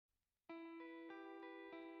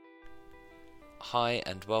Hi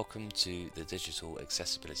and welcome to the Digital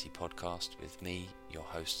Accessibility Podcast with me, your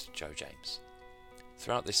host, Joe James.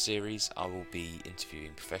 Throughout this series, I will be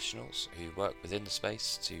interviewing professionals who work within the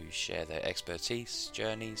space to share their expertise,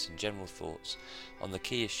 journeys and general thoughts on the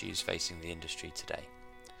key issues facing the industry today.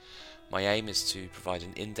 My aim is to provide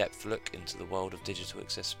an in-depth look into the world of digital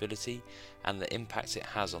accessibility and the impact it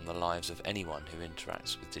has on the lives of anyone who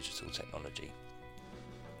interacts with digital technology.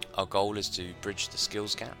 Our goal is to bridge the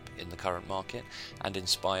skills gap in the current market and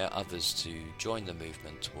inspire others to join the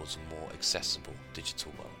movement towards a more accessible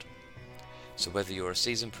digital world. So whether you're a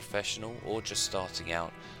seasoned professional or just starting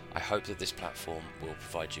out, I hope that this platform will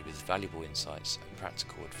provide you with valuable insights and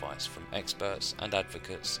practical advice from experts and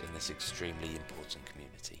advocates in this extremely important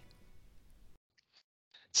community.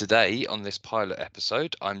 Today, on this pilot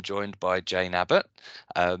episode, I'm joined by Jane Abbott,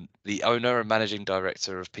 the owner and managing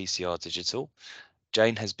director of PCR Digital.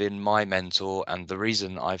 Jane has been my mentor and the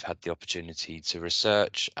reason I've had the opportunity to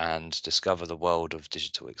research and discover the world of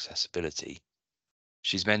digital accessibility.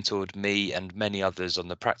 She's mentored me and many others on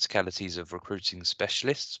the practicalities of recruiting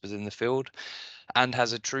specialists within the field and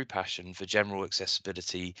has a true passion for general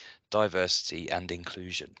accessibility, diversity and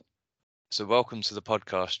inclusion. So welcome to the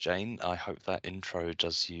podcast, Jane. I hope that intro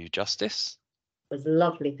does you justice. It was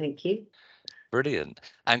lovely, thank you. Brilliant.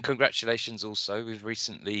 And congratulations also. We've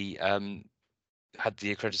recently had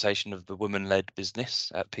the accreditation of the woman-led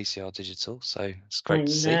business at PCR Digital, so it's great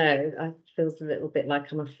to see. It feels a little bit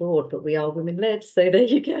like I'm a fraud, but we are women-led, so there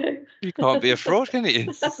you go. You can't be a fraud, can you?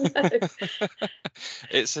 No.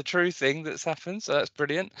 It's a true thing that's happened, so that's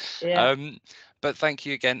brilliant. Yeah. But thank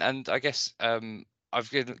you again, and I guess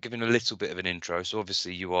I've given a little bit of an intro. So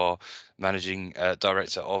obviously you are managing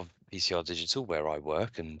director of PCR Digital, where I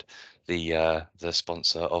work, and the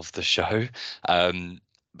sponsor of the show.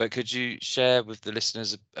 But could you share with the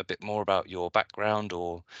listeners a bit more about your background,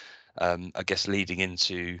 or I guess leading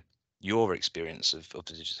into your experience of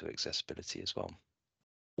digital accessibility as well?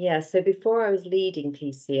 Yeah, so before I was leading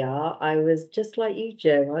PCR, I was just like you,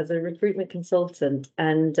 Joe. I was a recruitment consultant,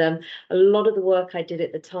 and a lot of the work I did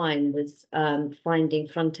at the time was finding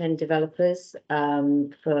front-end developers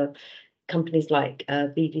for companies like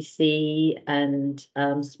BBC and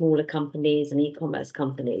smaller companies and e-commerce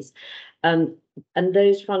companies. Um, and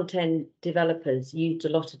those front-end developers used a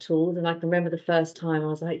lot of tools. And I can remember the first time I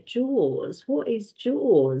was like, JAWS, what is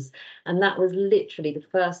JAWS? And that was literally the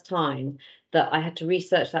first time that I had to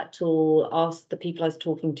research that tool, ask the people I was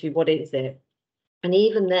talking to, what is it? And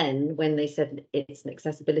even then, when they said it's an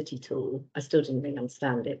accessibility tool, I still didn't really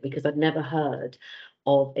understand it because I'd never heard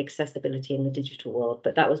of accessibility in the digital world.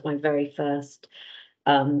 But that was my very first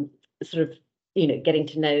sort of, getting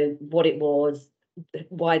to know what it was,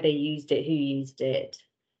 why they used it, who used it.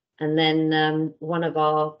 And then one of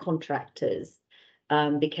our contractors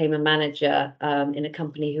became a manager in a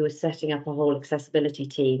company who was setting up a whole accessibility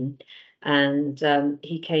team. And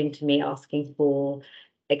he came to me asking for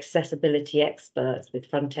accessibility experts with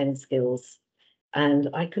front end skills. And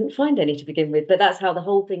I couldn't find any to begin with, but that's how the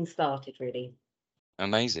whole thing started, really.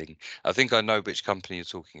 Amazing. I think I know which company you're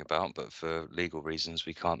talking about, but for legal reasons,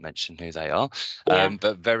 we can't mention who they are. Yeah.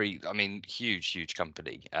 But huge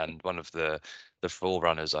company, and one of the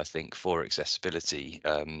forerunners, I think, for accessibility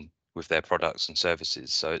with their products and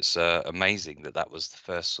services. So it's amazing that that was the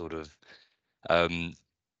first sort of um,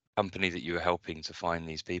 company that you were helping to find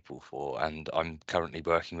these people for, and I'm currently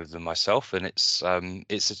working with them myself, and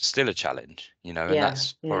still a challenge, and Yeah.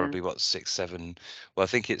 that's Yeah. probably what 6 7, well, I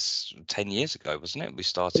think it's 10 years ago, wasn't it, we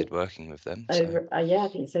started working with them, so Yeah, I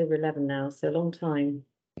think it's over 11 now, so a long time.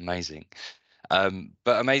 amazing.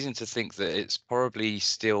 But amazing to think that it's probably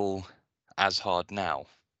still as hard now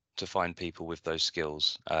to find people with those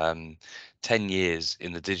skills. 10 years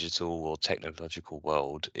in the digital or technological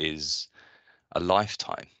world is a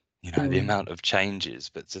lifetime, the Mm. amount of changes,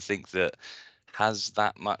 but to think that has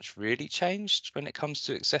that much really changed when it comes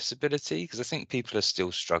to accessibility? Because I think people are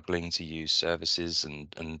still struggling to use services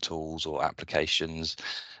and tools or applications,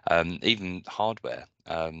 even hardware.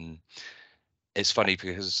 It's funny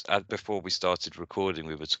because before we started recording,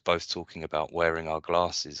 we were both talking about wearing our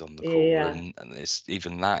glasses on the call, Yeah. and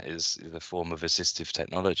even that is a form of assistive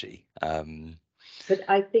technology. But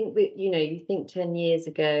I think you think 10 years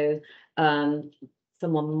ago,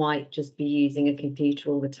 someone might just be using a computer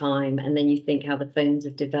all the time, and then you think how the phones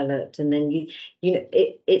have developed, and then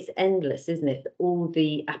it's endless, isn't it? All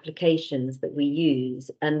the applications that we use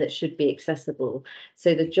and that should be accessible.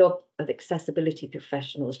 So the job of accessibility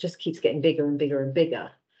professionals just keeps getting bigger and bigger and bigger.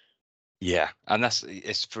 Yeah, and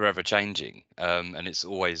it's forever changing, and it's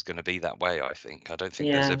always going to be that way, I think. I don't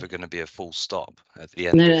think there's Yeah. ever going to be a full stop at the No,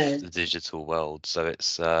 end of no. the digital world. So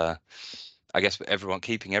it's I guess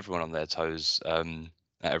keeping everyone on their toes at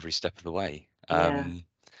every step of the way. Yeah,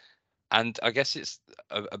 And I guess it's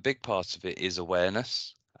a big part of it is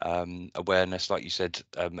awareness. Awareness, like you said,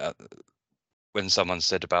 when someone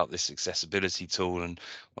said about this accessibility tool, and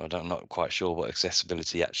well, I'm not quite sure what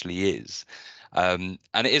accessibility actually is. And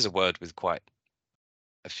it is a word with quite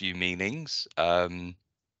a few meanings.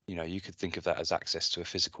 You could think of that as access to a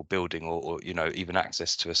physical building, or even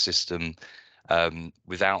access to a system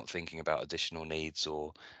without thinking about additional needs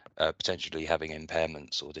or potentially having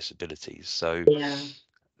impairments or disabilities. So yeah.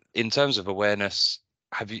 in terms of awareness,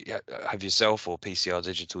 have yourself or PCR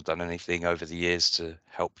Digital done anything over the years to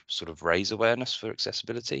help sort of raise awareness for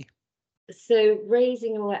accessibility? So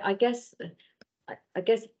raising aware, I guess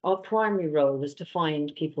our primary role was to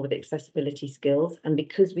find people with accessibility skills, and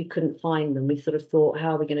because we couldn't find them, we sort of thought,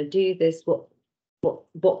 how are we going to do this? What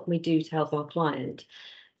can we do to help our client?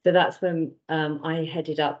 So that's when I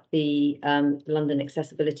headed up the London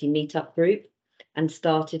Accessibility Meetup group and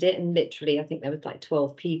started it. And literally, I think there was like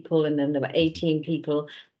 12 people, and then there were 18 people.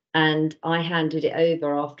 And I handed it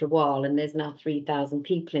over after a while, and there's now 3,000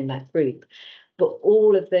 people in that group. But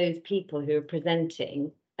all of those people who are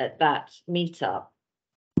presenting at that meetup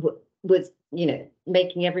was,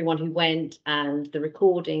 making everyone who went, and the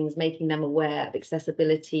recordings, making them aware of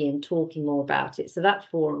accessibility and talking more about it. So that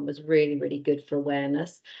forum was really, really good for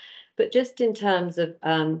awareness. But just in terms of,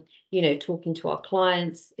 talking to our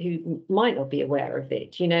clients who might not be aware of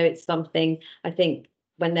it, it's something I think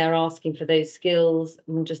when they're asking for those skills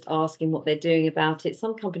and just asking what they're doing about it,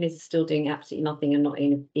 some companies are still doing absolutely nothing and not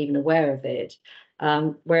even aware of it,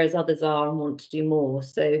 whereas others are and want to do more.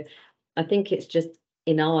 So I think it's just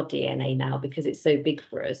in our DNA now because it's so big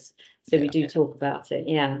for us. So we Yeah. do talk about it.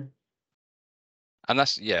 Yeah. And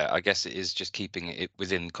I guess it is just keeping it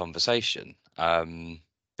within conversation,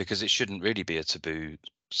 because it shouldn't really be a taboo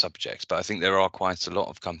subject. But I think there are quite a lot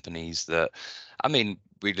of companies that, I mean,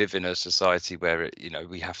 we live in a society where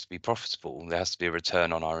we have to be profitable. There has to be a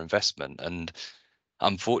return on our investment, and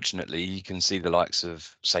unfortunately, you can see the likes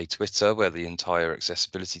of, say, Twitter, where the entire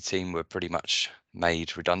accessibility team were pretty much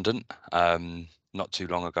made redundant not too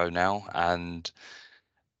long ago now, and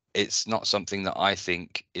it's not something that I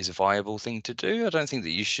think is a viable thing to do. I don't think that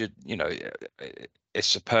you should,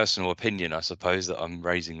 it's a personal opinion, I suppose, that I'm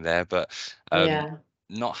raising there, but Yeah.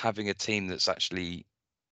 not having a team that's actually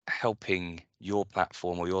helping your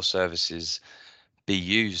platform or your services be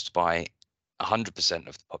used by 100%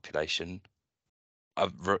 of the population,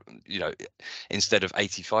 you know, instead of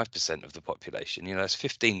 85% of the population. There's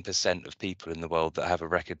 15% of people in the world that have a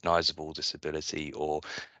recognizable disability or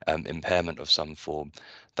impairment of some form.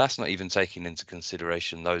 That's not even taking into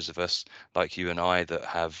consideration those of us like you and I that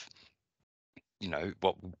have,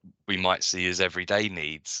 what we might see as everyday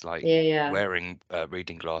needs, like Yeah. Yeah. wearing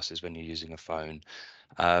reading glasses when you're using a phone,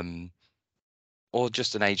 um, or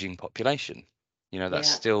just an aging population. That's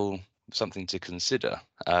Yeah. still something to consider.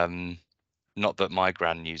 Not that my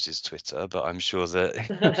gran uses Twitter, but I'm sure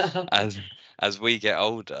that as as we get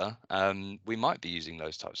older, we might be using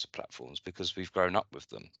those types of platforms because we've grown up with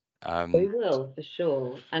them. We Um, will, for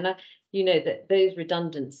sure. And that those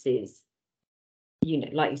redundancies,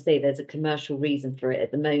 like you say, there's a commercial reason for it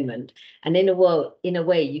at the moment. And in a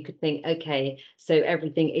way, you could think, okay, so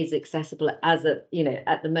everything is accessible at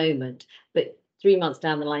the moment, but 3 months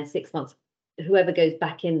down the line, 6 months, whoever goes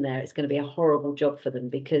back in there, it's going to be a horrible job for them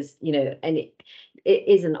because, and it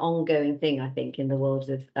is an ongoing thing, I think, in the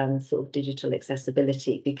world of sort of digital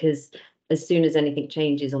accessibility, because as soon as anything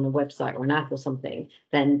changes on a website or an app or something,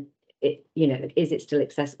 then is it still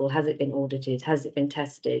accessible? Has it been audited? Has it been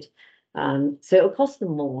tested? So it'll cost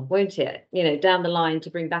them more, won't it? Down the line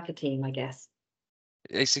to bring back a team, I guess.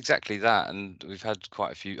 it's exactly that, and we've had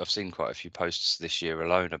quite a few. I've seen quite a few posts this year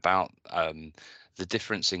alone about the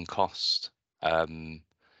difference in cost. Um,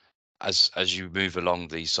 as you move along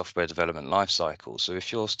the software development life cycle. So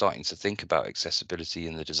if you're starting to think about accessibility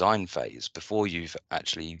in the design phase before you've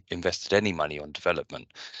actually invested any money on development,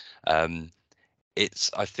 um,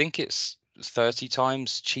 I think it's 30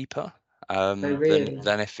 times cheaper Oh, than really?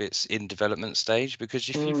 if it's in development stage, because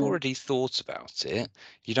if you've Mm, already thought about it,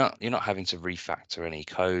 you're not having to refactor any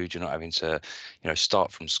code, you're not having to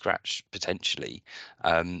start from scratch potentially,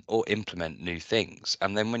 or implement new things.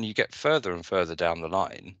 And then when you get further and further down the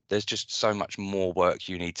line, there's just so much more work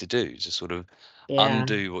you need to do to sort of yeah,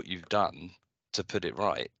 undo what you've done to put it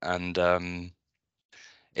right. And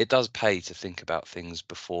it does pay to think about things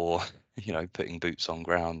before putting boots on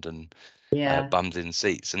ground and yeah, bums in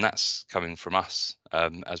seats, and that's coming from us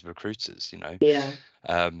as recruiters. yeah,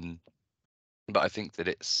 Um, but I think that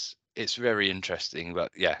it's very interesting,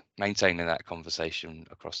 but yeah, maintaining that conversation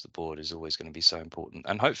across the board is always going to be so important,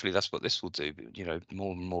 and hopefully that's what this will do. You know,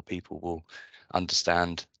 more and more people will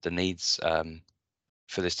understand the needs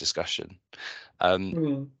for this discussion.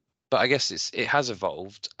 Mm. But I guess it has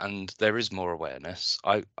evolved, and there is more awareness.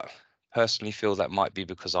 I personally feel that might be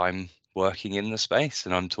because I'm working in the space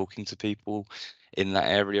and I'm talking to people in that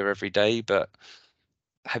area every day. But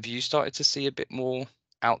have you started to see a bit more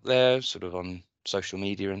out there, sort of on social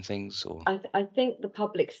media and things, or? I think the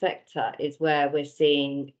public sector is where we're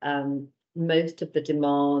seeing most of the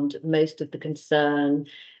demand, most of the concern.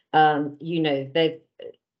 You know,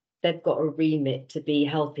 they've got a remit to be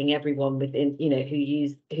helping everyone within, you know, who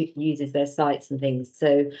uses their sites and things.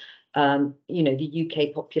 So, you know, the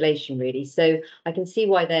UK population really. So I can see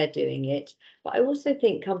why they're doing it. But I also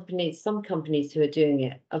think some companies who are doing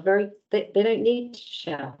it are they don't need to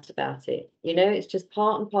shout about it. You know, it's just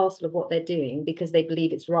part and parcel of what they're doing because they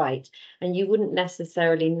believe it's right. And you wouldn't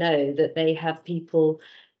necessarily know that they have people,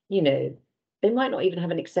 you know, they might not even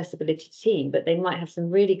have an accessibility team, but they might have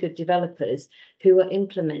some really good developers who are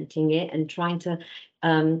implementing it and trying to,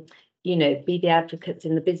 you know, be the advocates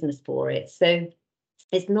in the business for it. So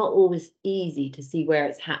it's not always easy to see where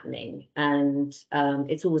it's happening. And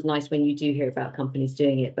it's always nice when you do hear about companies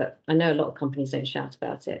doing it, but I know a lot of companies don't shout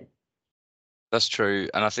about it. That's true,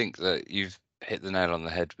 and I think that you've hit the nail on the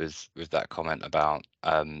head with that comment about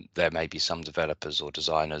there may be some developers or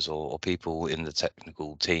designers or people in the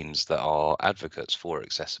technical teams that are advocates for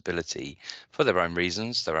accessibility for their own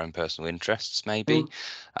reasons, their own personal interests, maybe. Mm.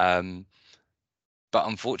 Um, but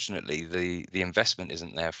unfortunately, the investment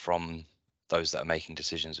isn't there from those that are making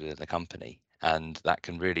decisions within the company, and that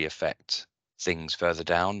can really affect things further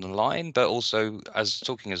down the line. But also, as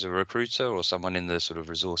talking as a recruiter or someone in the sort of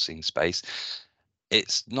resourcing space,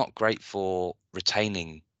 it's not great for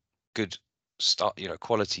retaining good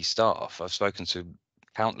quality staff. I've spoken to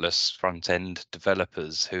countless front end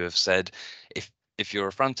developers who have said if you're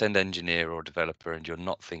a front end engineer or developer and you're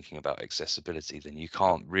not thinking about accessibility, then you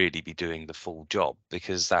can't really be doing the full job,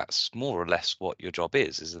 because that's more or less what your job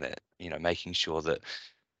is, isn't it? You know, making sure that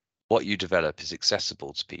what you develop is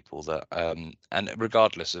accessible to people, that and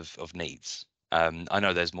regardless of needs. I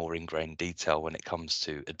know there's more ingrained detail when it comes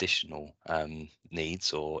to additional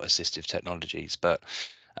needs or assistive technologies, but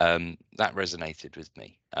that resonated with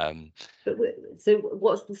me. But so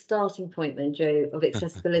what's the starting point then, Joe, of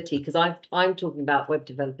accessibility? Because I'm talking about web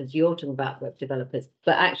developers, you're talking about web developers,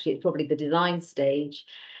 but actually it's probably the design stage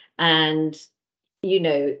and, you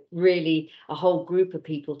know, really a whole group of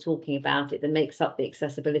people talking about it that makes up the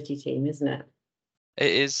accessibility team, isn't it?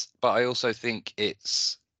 It is, but I also think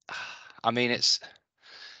it's, I mean, it's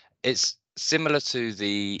similar to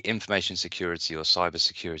the information security or cyber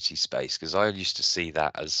security space, because I used to see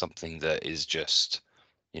that as something that is just,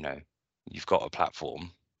 you know, you've got a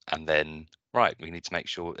platform and then, right, we need to make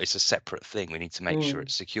sure it's a separate thing. We need to make sure Mm.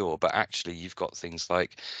 it's secure. But actually, you've got things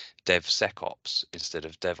like DevSecOps instead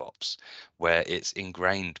of DevOps, where it's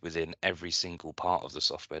ingrained within every single part of the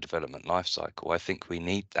software development lifecycle. I think we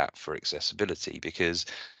need that for accessibility, because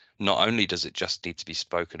not only does it just need to be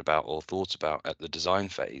spoken about or thought about at the design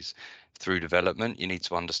phase, through development, you need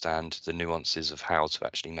to understand the nuances of how to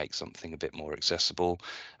actually make something a bit more accessible.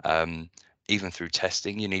 Um, Even through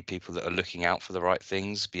testing, you need people that are looking out for the right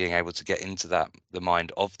things, being able to get into the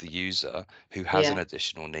mind of the user who has an Yeah.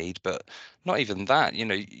 additional need. But not even that, you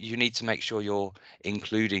know, you need to make sure you're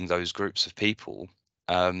including those groups of people,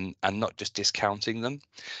 and not just discounting them.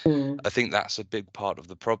 Mm. I think that's a big part of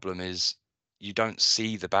the problem, is you don't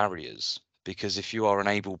see the barriers, because if you are an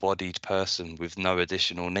able-bodied person with no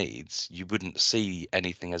additional needs, you wouldn't see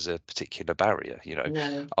anything as a particular barrier. You know,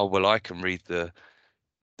 No. oh well, I can read the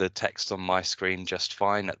text on my screen just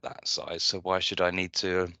fine at that size, so why should I need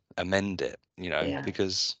to amend it? You know, Yeah.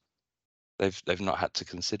 because they've not had to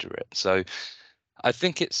consider it. So I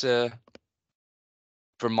think it's a,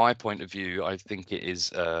 from my point of view, I think it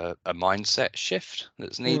is a mindset shift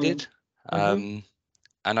that's Mm. needed. Mm-hmm. Um,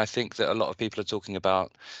 and I think that a lot of people are talking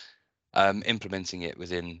about implementing it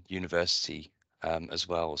within university as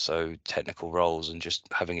well, so technical roles, and just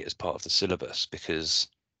having it as part of the syllabus, because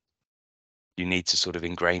you need to sort of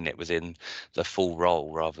ingrain it within the full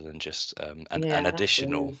role rather than just an Yeah, that's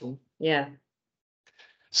additional. amazing. Yeah.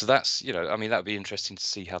 So that's, you know, I mean, that'd be interesting to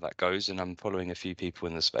see how that goes, and I'm following a few people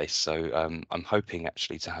in the space, so I'm hoping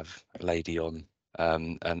actually to have a lady on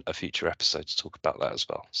and a future episode to talk about that as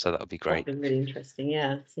well. So that would be That'd great. be really interesting.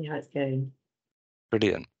 Yeah. See how it's going.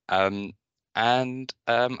 Brilliant. And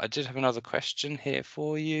I did have another question here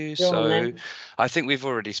for you. Go on So then. I think we've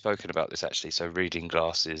already spoken about this actually. So reading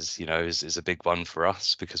glasses, is a big one for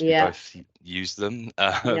us because we Yeah, both use them.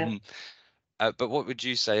 yeah. But what would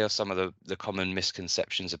you say are some of the common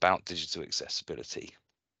misconceptions about digital accessibility?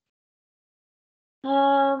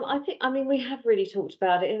 I mean, we have really talked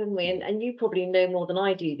about it, haven't we? Mm. And you probably know more than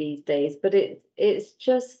I do these days, but it's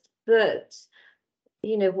just that,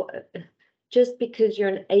 what just because you're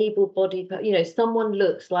an able-bodied, someone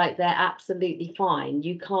looks like they're absolutely fine,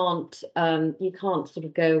 you can't sort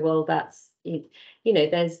of go, well, that's it.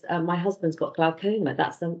 There's my husband's got glaucoma.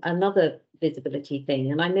 That's another visibility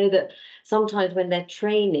thing. And I know that sometimes when they're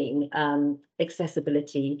training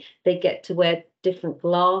accessibility, they get to wear different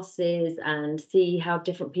glasses and see how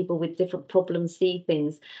different people with different problems see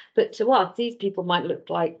things. But to us, these people might look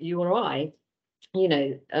like you or I, you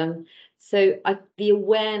know. So the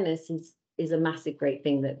awareness is a massive great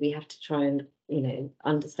thing that we have to try and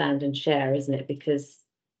understand and share, isn't it? Because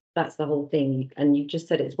that's the whole thing. And you just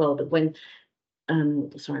said it as well, that when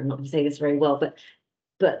sorry, I'm not going to say this very well,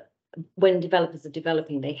 but when developers are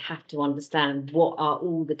developing, they have to understand what are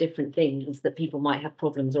all the different things that people might have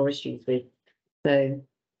problems or issues with. So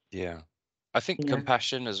Yeah. I think yeah,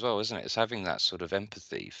 compassion as well, isn't it? It's having that sort of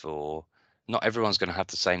empathy for not everyone's going to have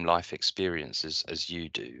the same life experience as you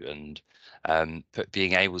do, and but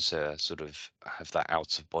being able to sort of have that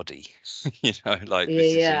out of body, like yeah,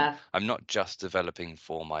 yeah, I'm not just developing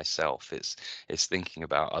for myself. It's thinking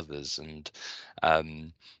about others and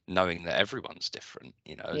um, knowing that everyone's different.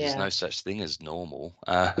 There's yeah. no such thing as normal,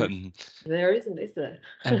 There isn't, is there?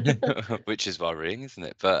 which is worrying, isn't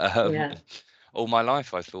it? But Yeah. all my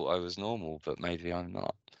life I thought I was normal, but maybe I'm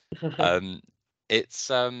not. Um,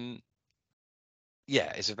 it's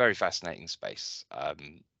yeah, it's a very fascinating space.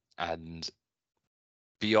 And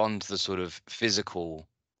beyond the sort of physical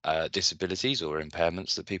disabilities or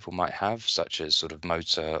impairments that people might have, such as sort of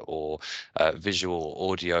motor or visual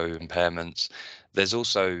or audio impairments, there's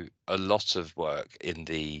also a lot of work in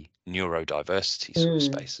the neurodiversity sort of Mm,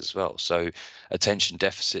 space as well. So attention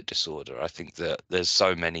deficit disorder, I think that there's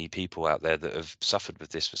so many people out there that have suffered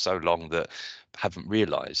with this for so long that haven't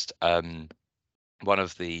realized. One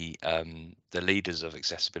of the leaders of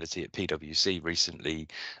accessibility at PwC recently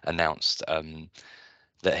announced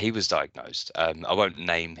that he was diagnosed. I won't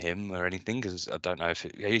name him or anything because I don't know if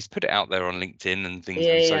he's put it out there on LinkedIn and things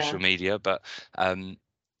yeah, and yeah, social media. But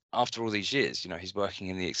after all these years, he's working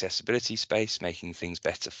in the accessibility space, making things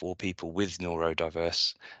better for people with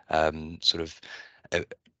neurodiverse sort of uh,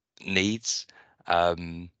 needs.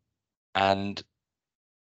 Um, and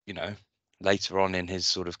you know, later on in his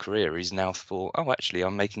sort of career, he's now thought, oh, actually,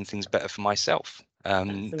 I'm making things better for myself.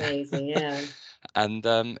 that's amazing. Yeah, And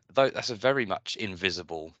though that's a very much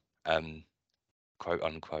invisible quote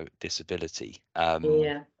unquote disability.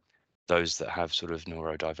 yeah, Those that have sort of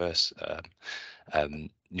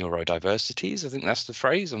neurodiversities, I think that's the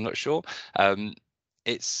phrase. I'm not sure.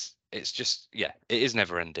 It's just, yeah, it is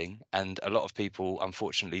never ending, and a lot of people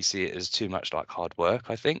unfortunately see it as too much like hard work,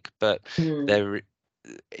 I think. But mm, there,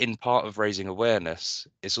 in part of raising awareness,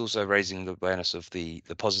 it's also raising the awareness of the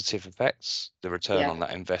positive effects, the return yeah, on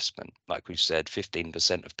that investment. Like we've said,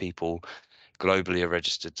 15% of people globally are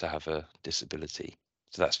registered to have a disability.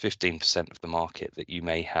 So that's 15% of the market that you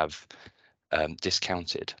may have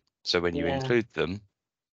discounted. So when you yeah, include them,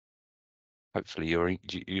 hopefully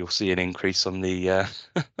you'll see an increase on the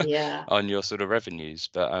yeah. on your sort of revenues.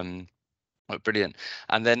 But brilliant.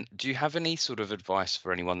 And then, do you have any sort of advice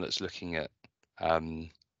for anyone that's looking at um,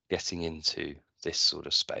 getting into this sort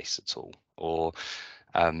of space at all, or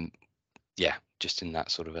um, yeah, just in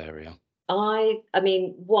that sort of area? I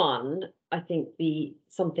mean, I think the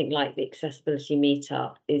something like the accessibility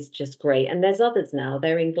meetup is just great. And there's others now.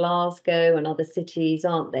 They're in Glasgow and other cities,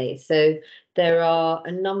 aren't they? So Yeah, there are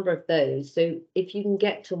a number of those. So if you can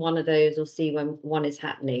get to one of those or see when one is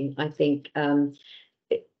happening, I think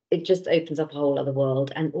it just opens up a whole other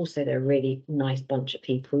world. And also they're a really nice bunch of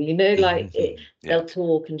people, yeah. they'll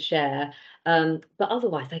talk and share. But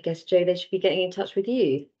otherwise, I guess, Joe, they should be getting in touch with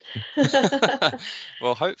you.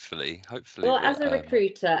 Well, hopefully Well, we're as a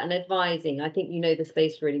recruiter and advising, I think you know the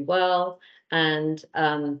space really well, and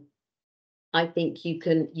I think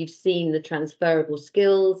you've seen the transferable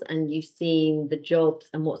skills and you've seen the jobs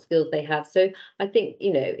and what skills they have. So I think,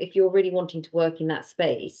 if you're really wanting to work in that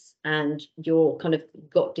space and you're kind of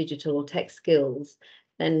got digital or tech skills,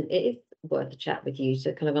 then it is worth a chat with you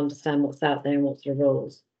to kind of understand what's out there and what's your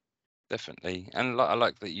roles. definitely. And I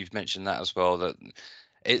like that you've mentioned that as well, that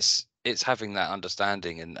it's having that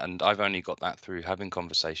understanding, and I've only got that through having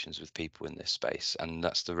conversations with people in this space, and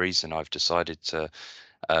that's the reason I've decided to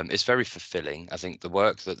It's very fulfilling. I think the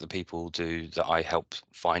work that the people do that I help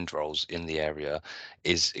find roles in the area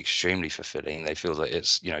is extremely fulfilling. They feel that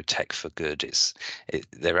it's, tech for good.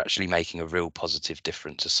 They're actually making a real positive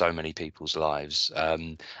difference to so many people's lives.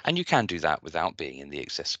 And you can do that without being in the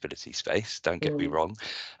accessibility space. Don't get me wrong.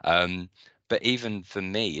 But even for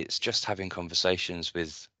me, it's just having conversations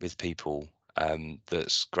with people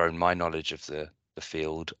that's grown my knowledge of the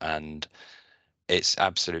field, and it's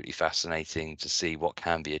absolutely fascinating to see what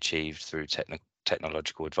can be achieved through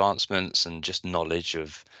technological advancements and just knowledge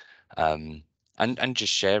of and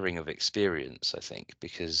just sharing of experience, I think,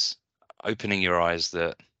 because opening your eyes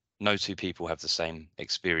that no two people have the same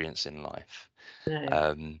experience in life,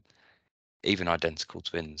 No. even identical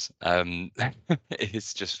twins.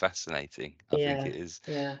 It's just fascinating. I think Yeah. it is.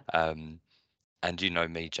 Yeah. And you know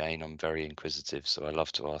me, Jane, I'm very inquisitive, so I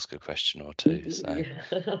love to ask a question or two. So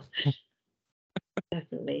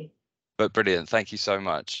Definitely. but brilliant, thank you so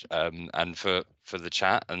much, and for the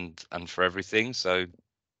chat and for everything. So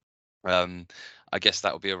I guess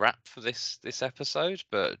that will be a wrap for this episode,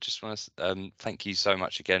 but just want to thank you so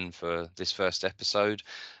much again for this first episode.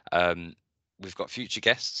 um, we've got future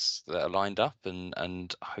guests that are lined up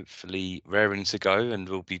and hopefully raring to go, and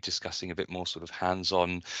we'll be discussing a bit more sort of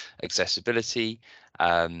hands-on accessibility.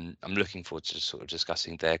 I'm looking forward to sort of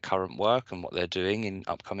discussing their current work and what they're doing in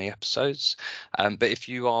upcoming episodes. But if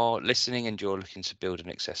you are listening and you're looking to build an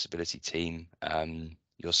accessibility team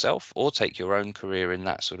yourself, or take your own career in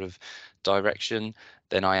that sort of direction,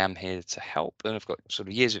 then I am here to help. And I've got sort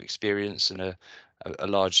of years of experience and a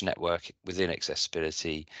large network within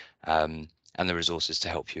accessibility, and the resources to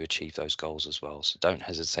help you achieve those goals as well. So don't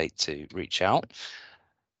hesitate to reach out.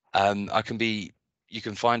 You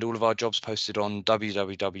can find all of our jobs posted on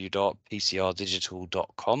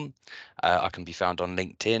www.pcrdigital.com. I can be found on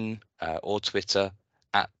LinkedIn or Twitter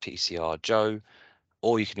at PCRJoe,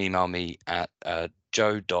 or you can email me at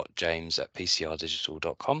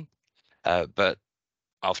joe.james@pcrdigital.com. But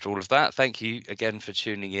after all of that, thank you again for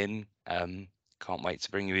tuning in. Can't wait to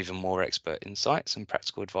bring you even more expert insights and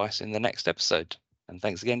practical advice in the next episode. And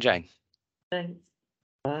thanks again, Jane. Thanks.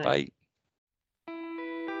 Bye. Bye.